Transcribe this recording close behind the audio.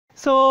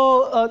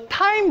So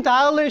time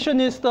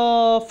dilation is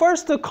the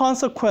first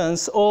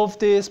consequence of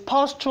this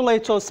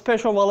postulate of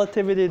special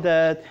relativity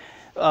that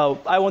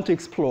I want to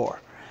explore.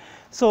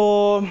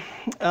 So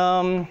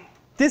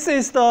this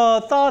is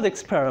the thought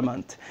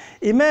experiment.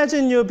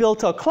 Imagine you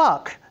built a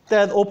clock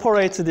that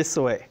operates this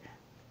way.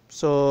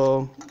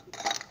 So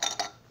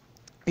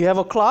you have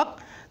a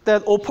clock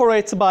that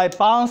operates by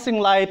bouncing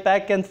light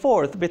back and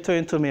forth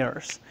between two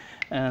mirrors.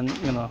 And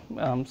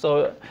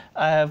so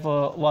I have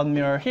one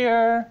mirror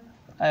here.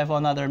 I have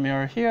another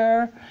mirror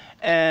here,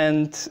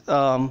 and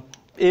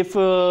if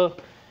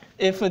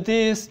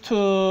these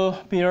two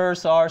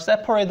mirrors are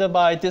separated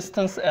by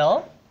distance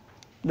L,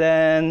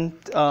 then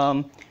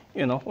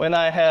when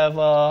I have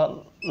a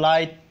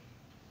light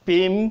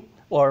beam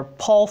or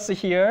pulse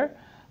here,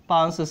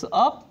 bounces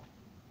up,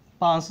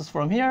 bounces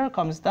from here,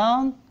 comes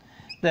down,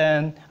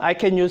 then I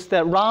can use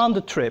that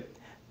round trip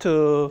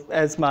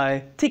as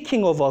my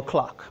ticking of a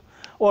clock,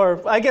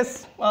 or I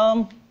guess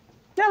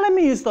let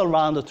me use the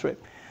round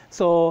trip.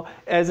 So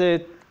as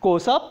it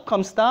goes up,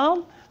 comes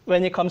down,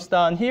 when it comes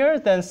down here,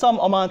 then some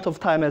amount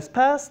of time has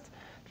passed.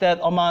 That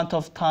amount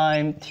of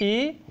time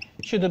t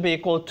should be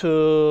equal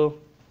to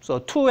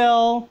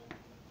 2L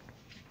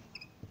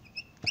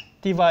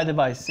divided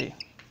by c.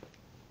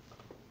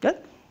 Good?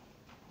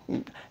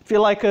 I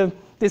feel like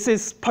this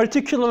is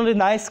particularly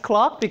nice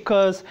clock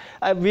because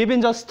we've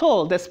been just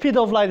told the speed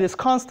of light is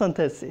constant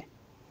at c.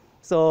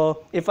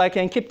 So if I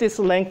can keep this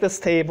length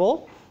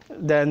stable,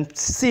 then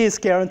c is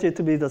guaranteed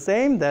to be the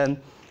same, then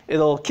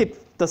it'll keep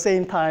the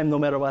same time no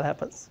matter what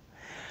happens.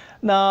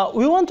 Now,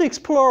 we want to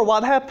explore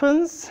what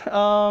happens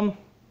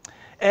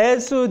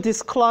as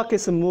this clock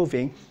is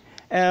moving.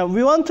 And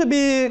we want to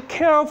be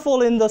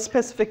careful in the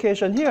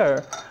specification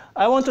here.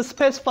 I want to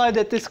specify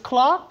that this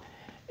clock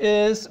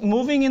is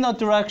moving in a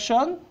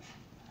direction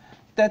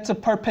that's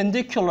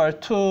perpendicular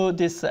to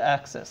this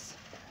axis.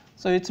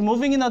 So it's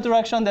moving in a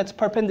direction that's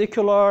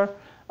perpendicular.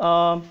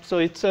 So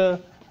it's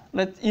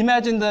let's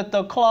imagine that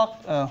the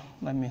clock,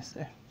 let me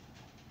see.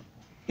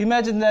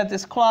 Imagine that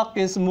this clock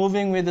is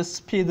moving with the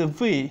speed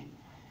v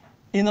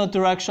in a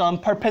direction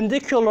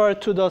perpendicular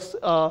to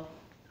the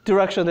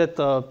direction that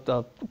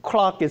the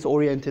clock is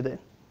oriented in.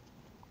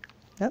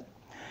 Yeah?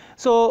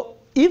 So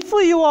if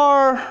you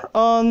are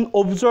an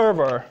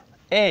observer,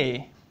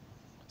 A,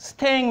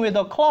 staying with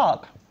the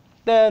clock,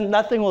 then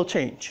nothing will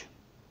change.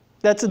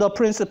 That's the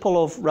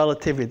principle of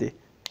relativity,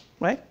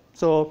 right?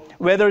 So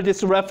whether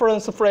this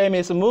reference frame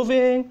is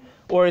moving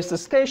or is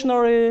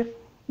stationary,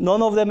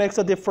 none of them makes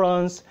a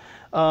difference.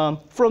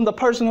 From the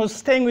person who's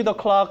staying with the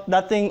clock,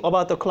 nothing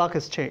about the clock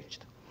has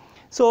changed.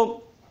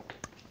 So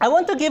I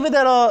want to give it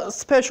a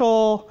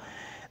special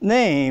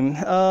name.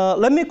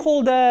 Let me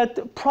call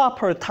that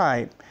proper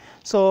time.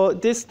 So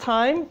this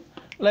time,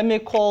 let me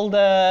call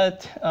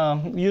that,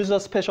 use a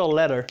special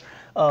letter,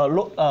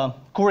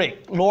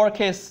 Greek,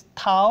 lowercase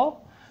tau,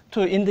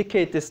 to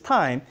indicate this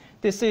time.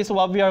 This is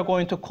what we are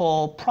going to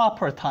call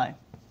proper time.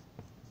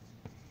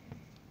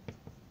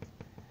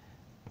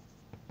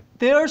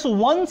 There's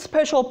one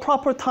special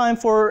proper time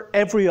for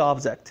every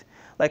object.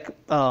 Like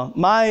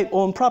my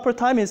own proper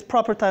time is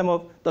proper time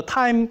of the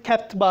time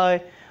kept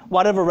by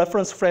whatever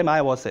reference frame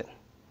I was in.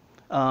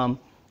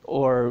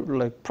 Or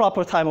like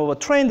proper time of a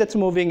train that's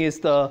moving is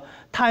the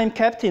time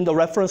kept in the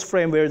reference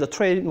frame where the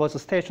train was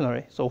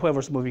stationary. So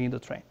whoever's moving in the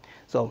train.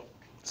 So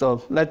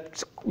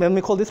let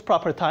me call this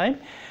proper time.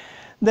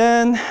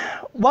 Then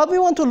what we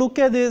want to look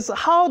at is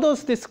how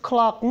does this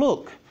clock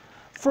look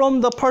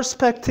from the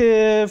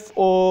perspective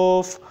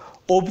of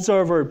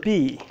observer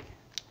B.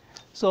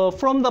 So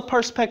from the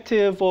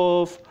perspective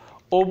of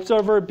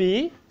observer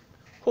B,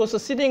 who's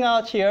sitting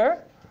out here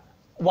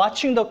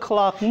watching the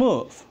clock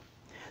move,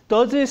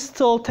 does it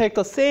still take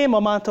the same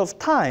amount of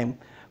time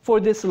for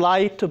this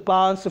light to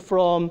bounce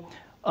from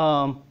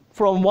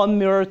one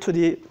mirror to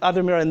the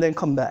other mirror and then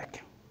come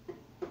back?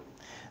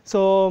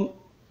 So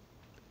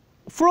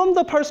from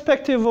the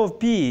perspective of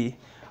B,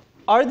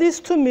 are these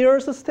two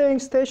mirrors staying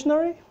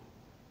stationary?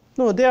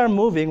 No, they are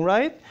moving,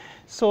 right?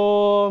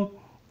 So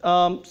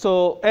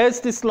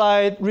as this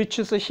light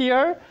reaches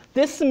here,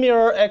 this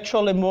mirror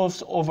actually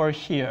moves over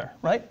here,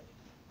 right?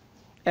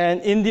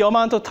 And in the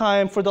amount of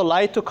time for the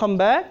light to come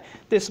back,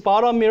 this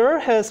bottom mirror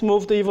has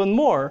moved even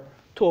more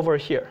to over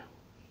here.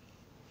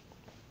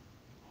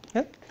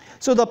 Okay?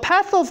 So the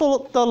path of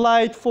the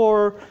light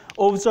for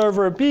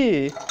observer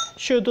B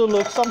should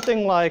look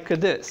something like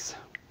this.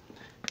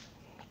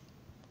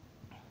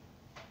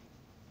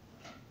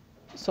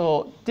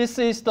 So this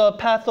is the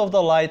path of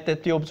the light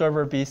that the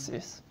observer B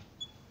sees.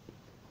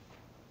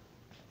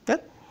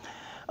 Okay?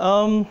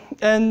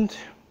 And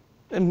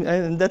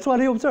that's what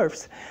he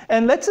observes.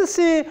 And let's just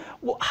see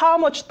how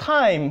much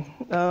time,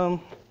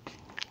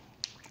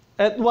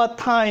 at what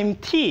time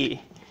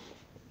t,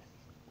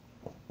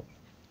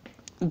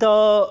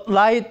 the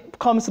light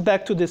comes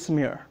back to this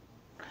mirror.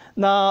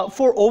 Now,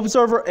 for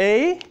observer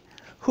A,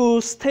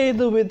 who stayed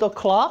with the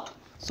clock,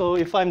 so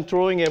if I'm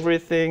drawing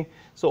everything,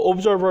 so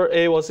observer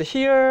A was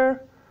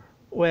here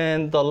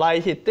when the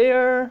light hit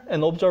there,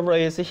 and observer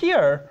A is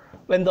here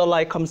when the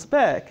light comes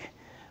back,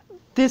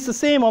 this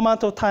same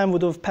amount of time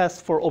would have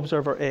passed for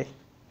observer A.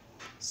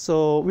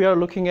 So we are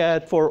looking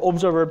at, for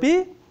observer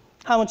B,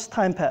 how much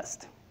time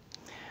passed?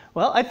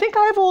 Well, I think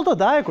I have all the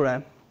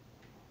diagram.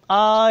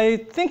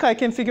 I think I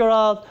can figure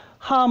out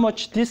how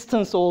much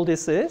distance all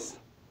this is.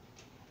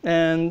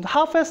 And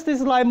how fast is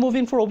light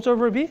moving for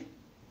observer B?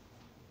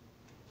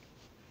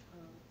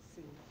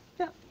 C.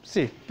 Yeah,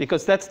 C,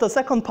 because that's the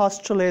second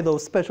postulate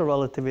of special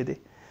relativity.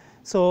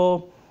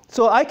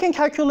 So I can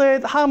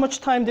calculate how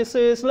much time this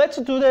is. Let's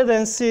do that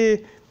and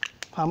see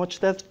how much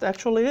that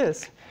actually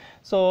is.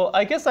 So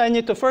I guess I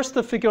need to first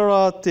figure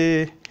out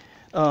the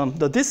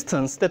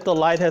distance that the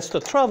light has to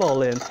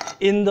travel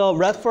in the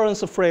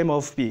reference frame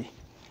of B.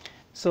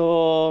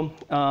 So,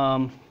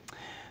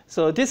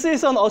 so this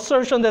is an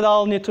assertion that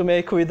I'll need to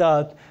make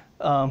without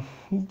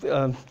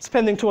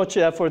spending too much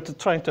effort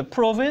trying to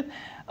prove it.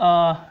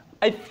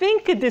 I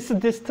think this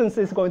distance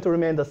is going to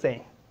remain the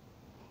same.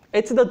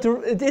 It's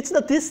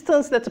the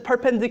distance that's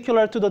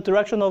perpendicular to the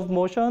direction of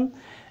motion,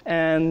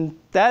 and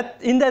that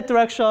in that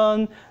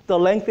direction, the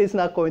length is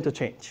not going to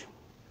change.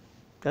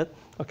 Good?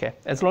 Okay,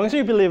 as long as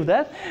you believe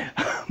that,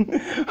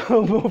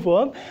 we'll move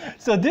on.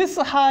 So this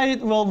height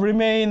will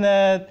remain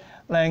at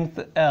length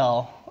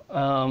L.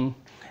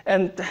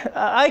 And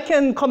I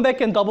can come back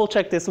and double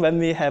check this when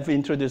we have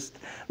introduced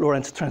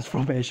Lorentz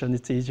transformation.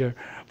 It's easier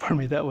for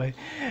me that way.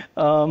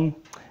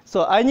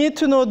 So I need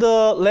to know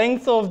the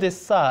length of this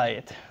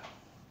side.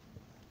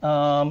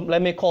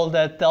 Let me call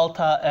that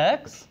delta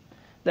x.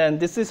 Then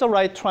this is a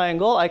right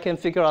triangle. I can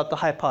figure out the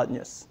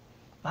hypotenuse.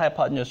 The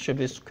hypotenuse should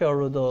be square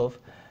root of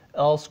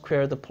L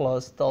squared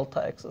plus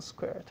delta x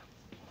squared.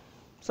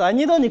 So I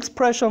need an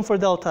expression for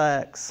delta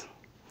x.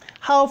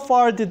 How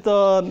far did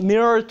the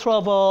mirror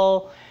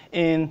travel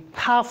in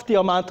half the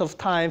amount of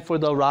time for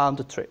the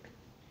round trip?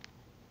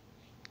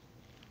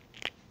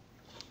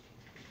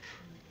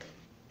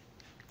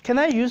 Can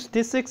I use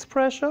this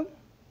expression?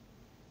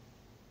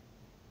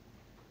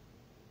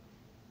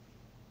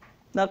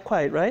 Not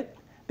quite, right?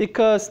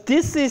 Because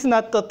this is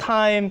not the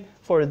time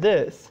for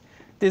this.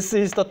 This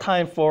is the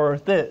time for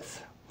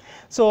this.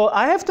 So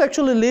I have to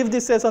actually leave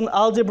this as an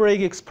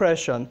algebraic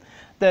expression,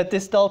 that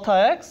this delta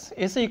x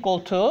is equal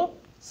to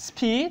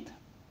speed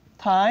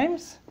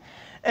times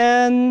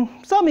and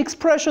some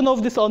expression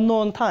of this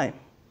unknown time.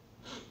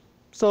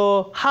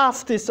 So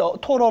half this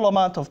total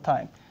amount of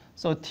time.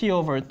 So t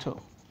over 2.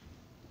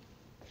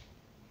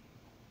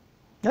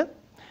 Yeah?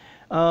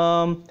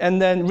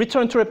 And then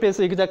return trip is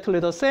exactly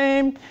the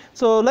same.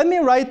 So let me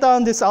write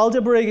down this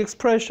algebraic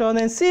expression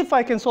and see if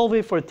I can solve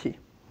it for t.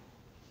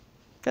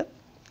 Okay?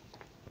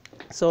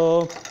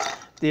 So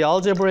the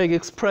algebraic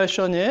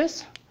expression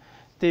is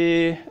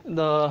the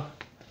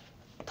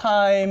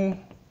time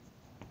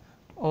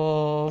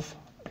of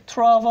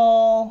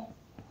travel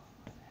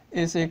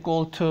is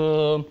equal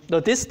to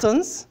the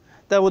distance.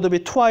 That would be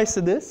twice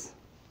this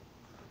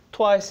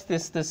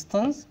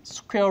distance,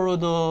 square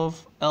root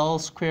of L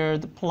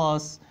squared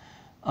plus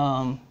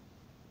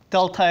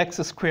delta x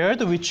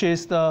squared, which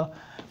is the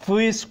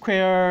v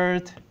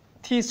squared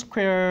t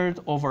squared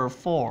over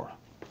 4.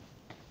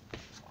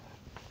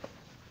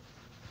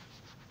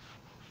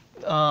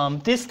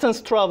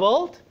 Distance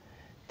traveled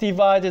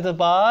divided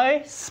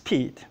by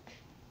speed.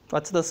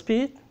 What's the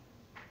speed?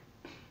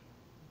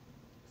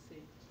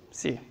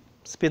 C.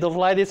 Speed of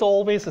light is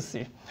always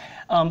c.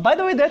 By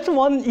the way, that's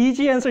one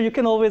easy answer you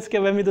can always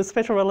get when we do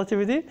special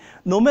relativity.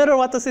 No matter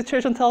what the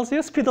situation tells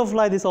you, speed of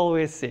light is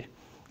always c.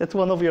 That's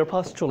one of your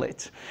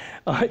postulates.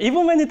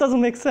 Even when it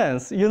doesn't make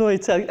sense, you know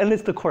it's at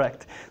least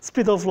correct.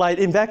 Speed of light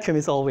in vacuum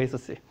is always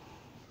c.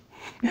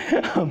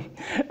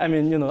 I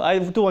mean, you know, I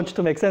do want you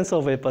to make sense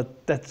of it,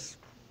 but that's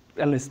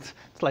at least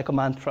it's like a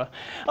mantra.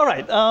 All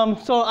right,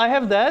 so I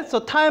have that. So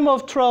time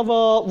of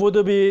travel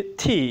would be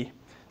t.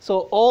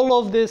 So all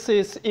of this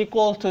is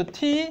equal to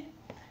t.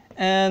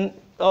 And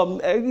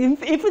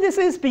if this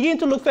is beginning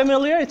to look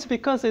familiar, it's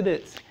because it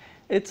is.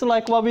 It's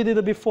like what we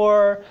did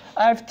before.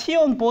 I have t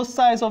on both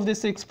sides of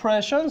this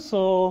expression,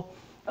 so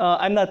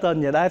I'm not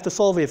done yet. I have to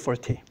solve it for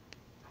t.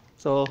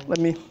 So let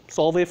me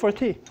solve it for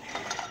t.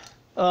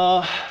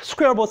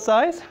 Square both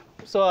sides.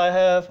 So I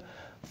have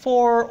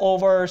 4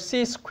 over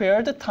c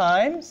squared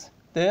times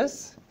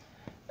this,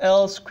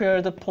 L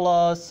squared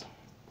plus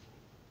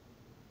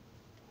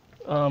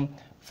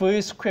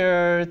v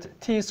squared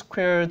t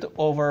squared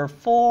over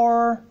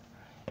 4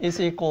 is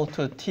equal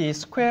to t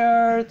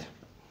squared.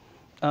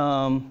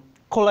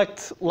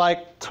 Collect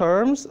like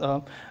terms.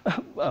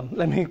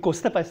 Let me go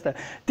step by step.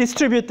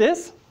 Distribute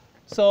this.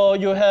 So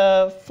you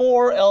have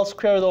 4L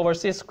squared over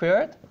c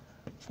squared.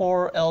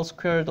 4L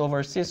squared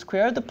over c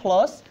squared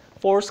plus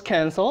 4's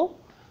cancel.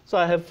 So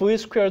I have v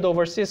squared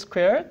over c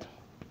squared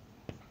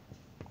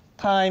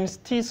times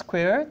t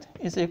squared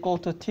is equal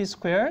to t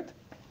squared.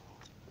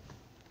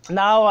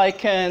 Now I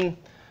can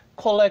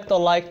collect the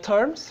like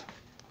terms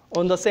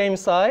on the same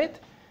side.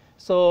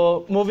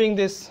 So moving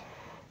this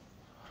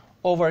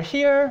over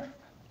here,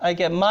 I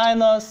get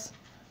minus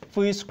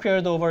v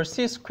squared over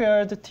c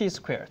squared t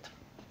squared.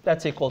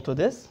 That's equal to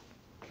this.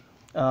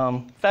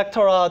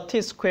 factor out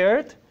t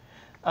squared,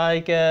 I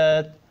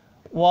get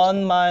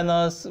 1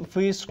 minus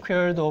v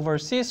squared over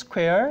c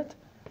squared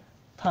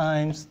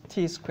times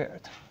t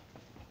squared.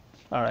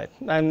 All right,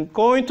 I'm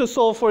going to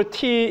solve for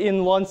t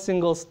in one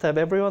single step.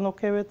 Everyone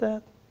okay with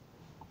that?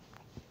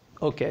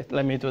 Okay,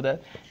 let me do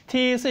that.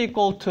 T is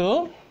equal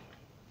to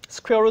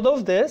square root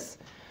of this.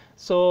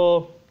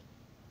 So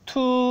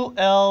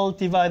 2L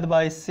divided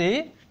by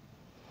C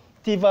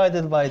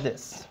divided by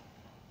this.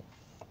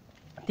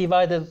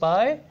 Divided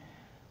by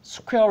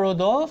square root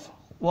of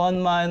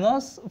 1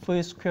 minus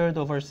v squared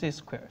over c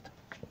squared.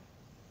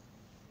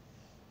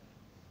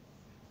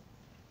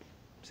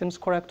 Seems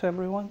correct to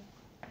everyone?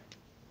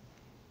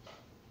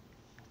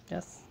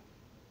 Yes?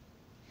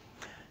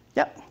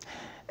 Yeah.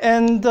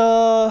 And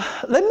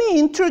let me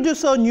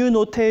introduce a new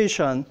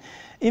notation.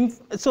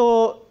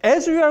 So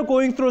as we are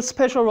going through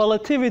special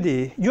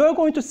relativity, you are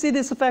going to see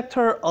this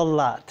factor a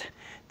lot.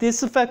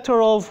 This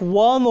factor of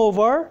 1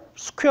 over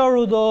square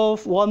root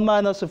of 1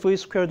 minus v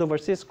squared over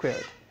c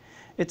squared.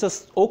 It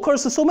just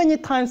occurs so many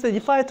times that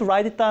if I had to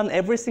write it down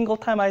every single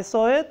time I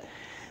saw it,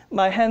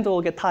 my hand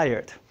will get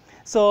tired.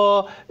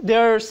 So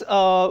there's,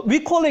 we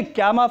call it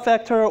gamma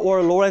factor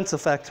or Lorentz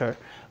factor.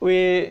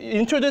 We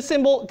introduce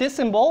this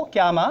symbol,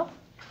 gamma,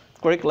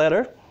 Greek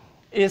letter,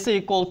 is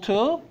equal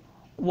to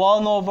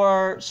 1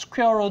 over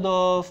square root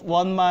of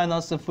 1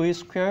 minus v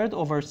squared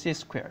over c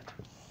squared.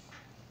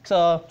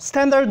 So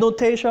standard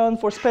notation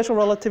for special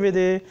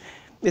relativity.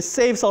 It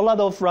saves a lot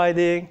of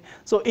writing.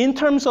 So in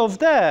terms of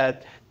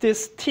that,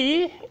 this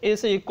t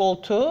is equal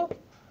to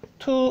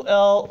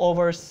 2L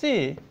over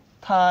c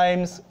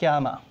times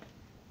gamma.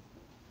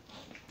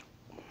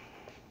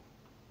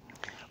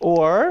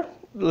 Or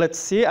let's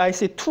see, I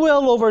see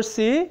 2L over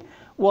c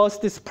was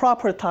this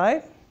proper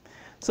type.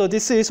 So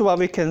this is what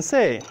we can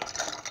say.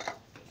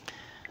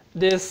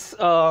 This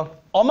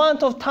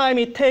amount of time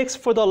it takes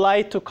for the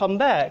light to come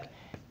back,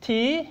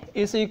 t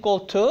is equal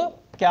to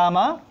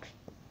gamma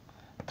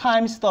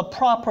times the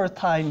proper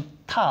time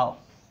tau.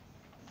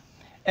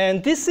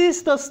 And this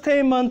is the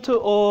statement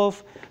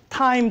of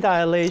time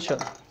dilation.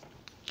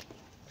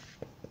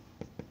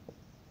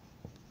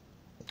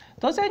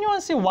 Does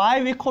anyone see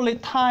why we call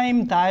it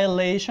time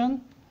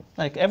dilation?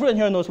 Like everyone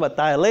here knows what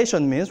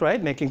dilation means,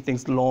 right? Making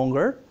things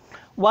longer.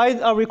 Why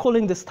are we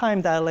calling this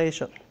time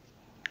dilation?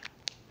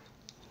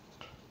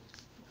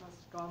 Because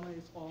gamma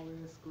is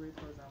always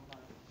greater than 1.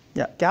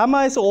 Yeah,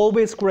 gamma is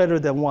always greater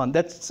than 1.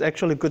 That's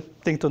actually a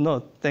good thing to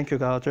note. Thank you,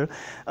 Gauger.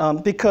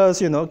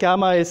 Because, you know,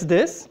 gamma is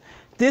this.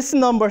 This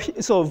number,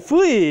 so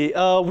V, we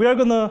are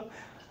going to,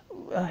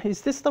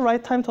 is this the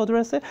right time to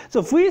address it?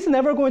 So V is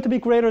never going to be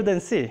greater than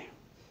C.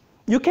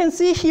 You can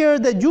see here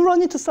that you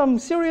run into some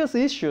serious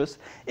issues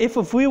if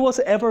V was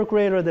ever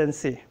greater than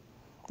C,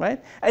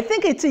 right? I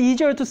think it's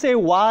easier to say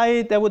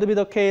why that would be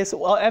the case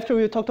after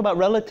we talked about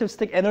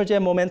relativistic energy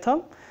and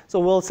momentum. So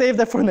we'll save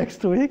that for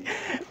next week.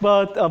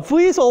 But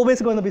V is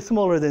always going to be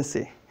smaller than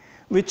C,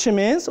 which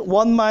means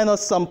 1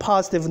 minus some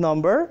positive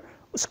number,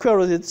 square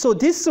root. So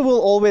this will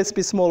always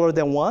be smaller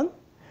than 1,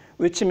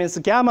 which means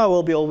gamma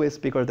will be always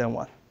bigger than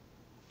 1.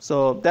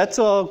 So that's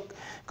a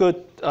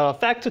good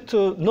fact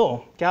to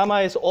know.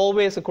 Gamma is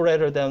always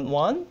greater than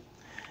 1.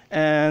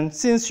 And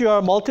since you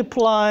are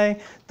multiplying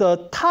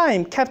the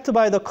time kept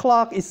by the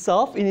clock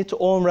itself in its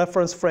own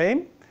reference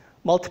frame,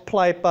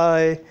 multiplied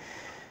by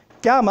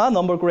gamma,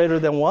 number greater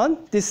than 1,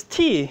 this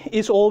t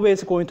is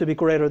always going to be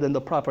greater than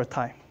the proper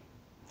time.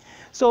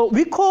 So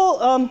we call,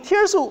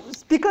 here's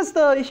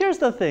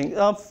the thing.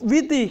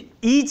 With the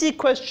easy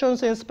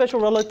questions in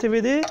special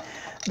relativity,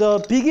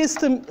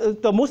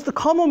 the most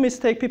common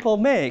mistake people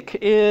make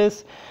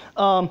is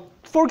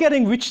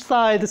forgetting which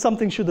side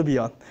something should be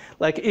on.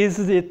 Like, is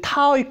it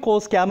tau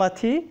equals gamma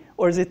t,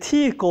 or is it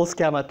t equals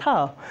gamma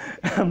tau?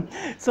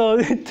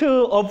 So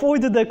to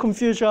avoid the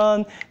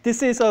confusion,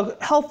 this is a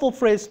helpful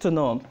phrase to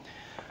know.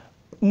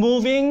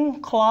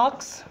 Moving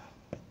clocks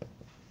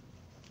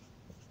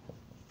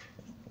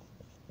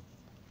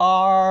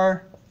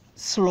are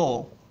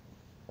slow.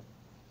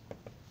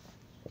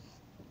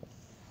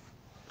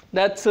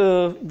 That's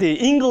the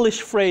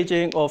English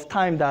phrasing of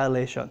time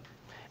dilation.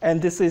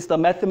 And this is the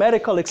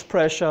mathematical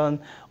expression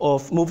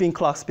of moving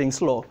clocks being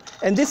slow.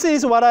 And this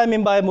is what I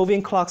mean by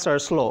moving clocks are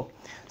slow.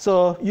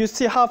 So you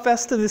see how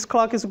fast this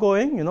clock is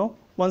going,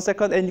 1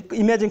 second, and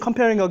imagine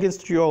comparing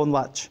against your own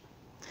watch.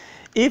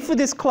 If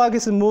this clock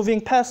is moving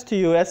past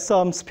you at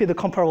some speed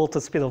comparable to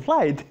the speed of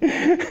light,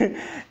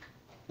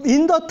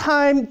 in the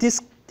time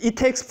it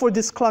takes for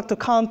this clock to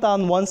count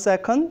down 1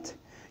 second,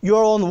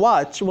 your own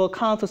watch will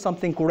count to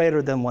something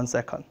greater than 1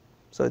 second.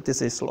 So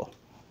this is slow.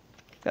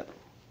 Yeah.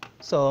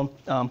 So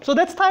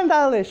that's time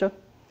dilation.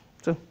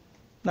 So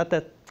not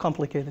that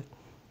complicated.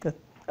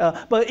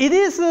 Yeah. But it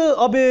is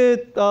a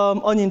bit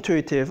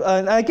unintuitive.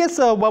 And I guess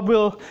what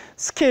we'll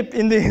skip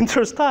in the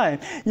interest time,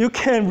 you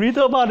can read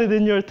about it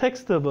in your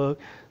textbook.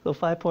 So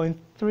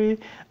 5.3.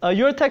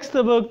 Your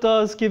textbook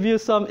does give you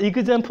some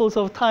examples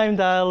of time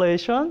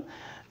dilation.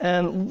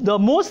 And the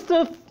most,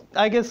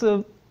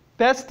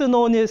 best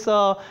known is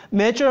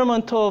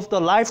measurement of the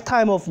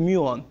lifetime of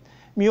muon.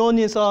 muon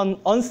is an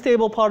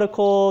unstable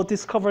particle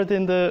discovered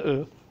in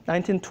the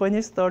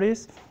 1920s,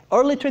 30s,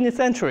 early 20th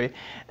century.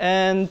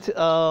 And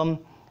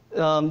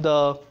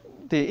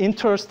the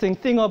interesting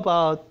thing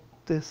about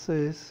this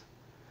is,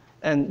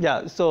 and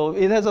yeah, so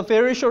it has a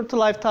very short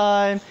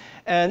lifetime.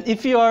 And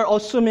if you are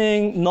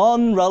assuming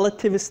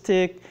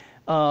non-relativistic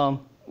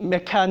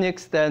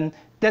mechanics, then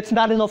that's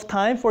not enough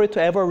time for it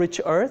to ever reach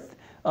Earth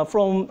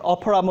from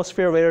upper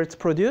atmosphere where it's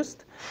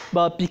produced.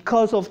 But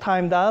because of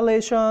time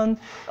dilation,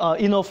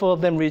 enough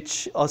of them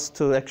reach us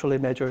to actually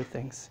measure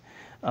things.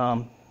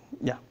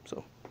 Yeah,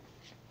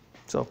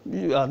 so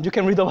you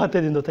can read about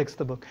that in the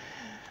textbook.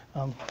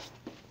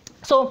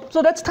 So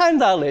that's time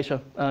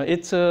dilation.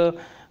 It's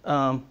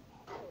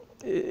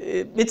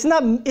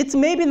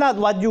maybe not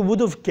what you would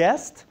have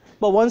guessed,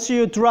 but once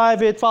you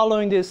drive it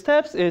following these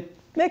steps, it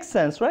makes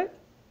sense, right?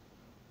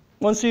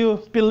 Once you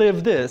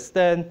believe this,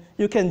 then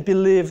you can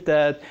believe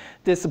that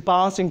this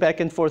bouncing back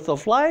and forth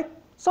of light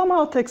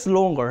somehow takes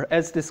longer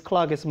as this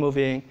clock is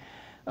moving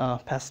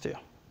past you.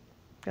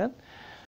 Okay?